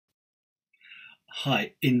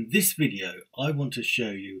Hi, in this video I want to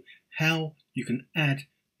show you how you can add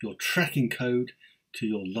your tracking code to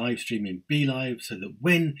your live stream in Be.Live so that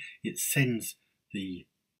when it sends the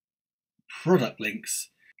product links,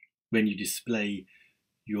 when you display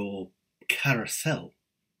your carousel,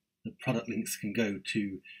 the product links can go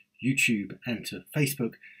to YouTube and to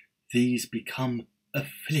Facebook. These become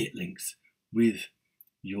affiliate links with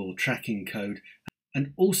your tracking code.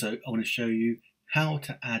 And also I want to show you how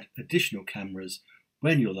to add additional cameras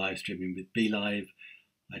when you're live streaming with Be.Live.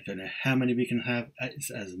 I don't know how many we can have.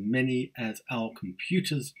 It's as many as our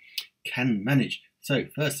computers can manage. So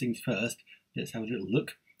first things first, let's have a little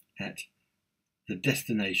look at the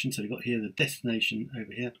destination. So we've got here the destination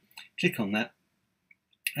over here. Click on that.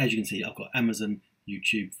 As you can see, I've got Amazon,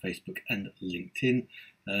 YouTube, Facebook and LinkedIn.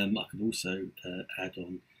 I could also add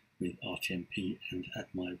on with RTMP and add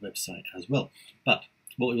my website as well. But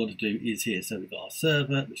what we want to do is here, so we've got our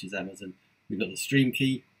server, which is Amazon, we've got the stream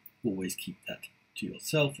key, always keep that to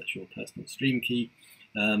yourself, that's your personal stream key.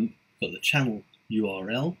 Got the channel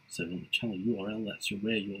URL, so on the channel URL, that's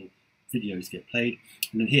where your videos get played.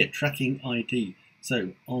 And then here, tracking ID,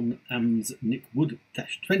 so on Amazon Nick Wood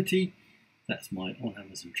 -20, that's my on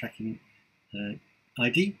Amazon tracking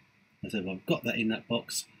ID. And so I've got that in that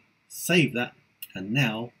box, save that, and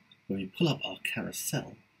now when we pull up our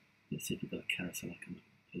carousel, let's see if we've got a carousel I can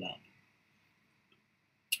pull up.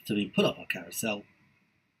 So we pull up our carousel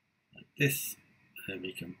like this, and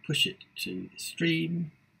we can push it to the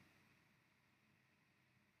stream,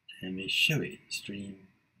 and we show it in the stream.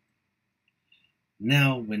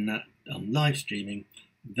 Now when I'm live streaming,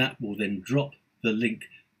 that will then drop the link,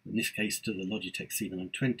 in this case to the Logitech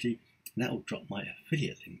C920, and that will drop my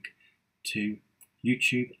affiliate link to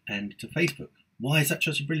YouTube and to Facebook. Why is that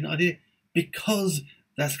such a brilliant idea? Because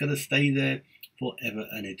that's going to stay there forever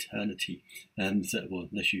and eternity. So, well,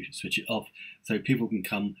 unless you switch it off, so people can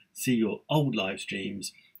come see your old live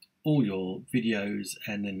streams, all your videos,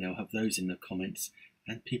 and then they'll have those in the comments,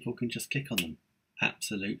 and people can just click on them.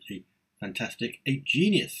 Absolutely fantastic. A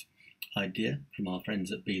genius idea from our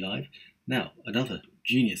friends at Be.Live. Now, another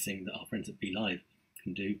genius thing that our friends at Be.Live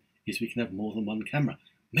can do is we can have more than one camera.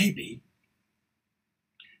 Maybe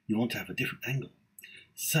you want to have a different angle.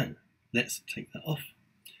 So let's take that off.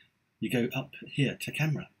 You go up here to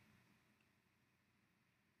camera.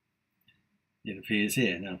 It appears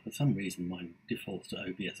here. Now for some reason mine defaults to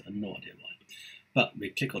OBS, I have no idea why. But we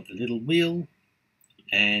click on the little wheel,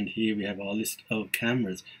 and here we have our list of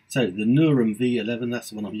cameras. So the Neuron V11, that's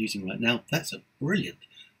the one I'm using right now. That's a brilliant,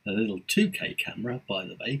 a little 2K camera, by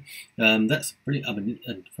the way. That's brilliant. I mean,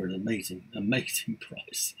 and for an amazing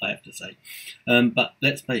price, I have to say. But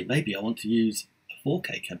let's maybe I want to use a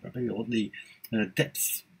 4K camera. Maybe I want the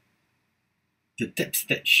depth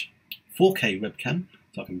stitch 4K webcam,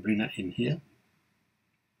 so I can bring that in here.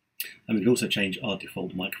 And we can also change our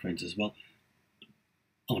default microphones as well.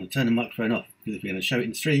 I want to turn the microphone off because if we're going to show it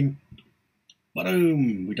in stream,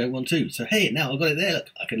 boom, we don't want to. So hey, now I've got it there. Look,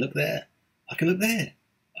 I can look there. I can look there.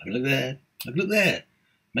 I can look there. I can look there.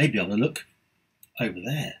 Maybe I want to look over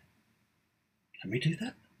there. Can we do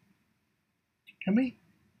that? Can we?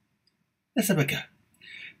 Let's have a go.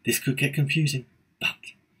 This could get confusing,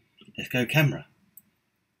 but let's go camera.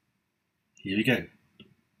 Here we go.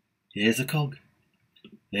 Here's a cog.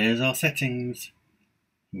 There's our settings.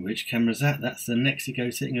 Which camera's that? That's the Nexico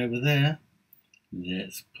sitting over there.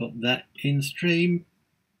 Let's put that in stream.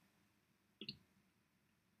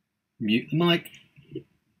 Mute the mic.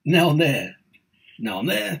 Now I'm there. Now I'm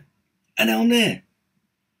there. And now I'm there.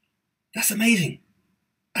 That's amazing.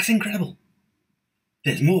 That's incredible.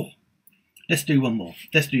 There's more. Let's do one more.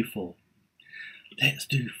 Let's do 4. Let's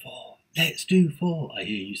do 4. Let's do 4, I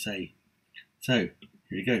hear you say. So, here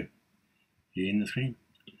we go. Here in the screen.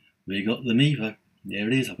 We got the Mevo. There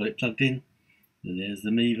it is. I've got it plugged in. And there's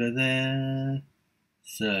the Mevo there.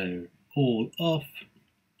 So, all off.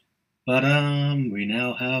 But we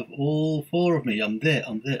now have all 4 of me. I'm there,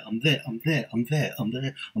 I'm there, I'm there, I'm there, I'm there, I'm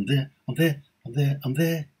there, I'm there, I'm there, I'm there, I'm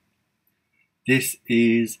there. This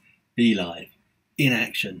is Be.Live in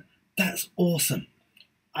action. That's awesome.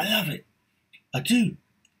 I love it. I do.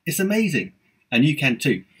 It's amazing. And you can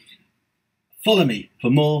too. Follow me for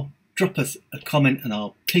more. Drop us a comment and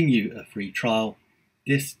I'll ping you a free trial.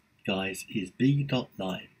 This, guys, is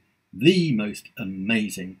Be.Live, the most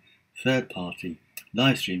amazing third-party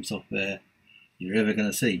live stream software you're ever going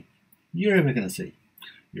to see. You're ever going to see.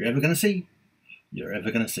 You're ever going to see. You're ever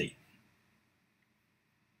going to see.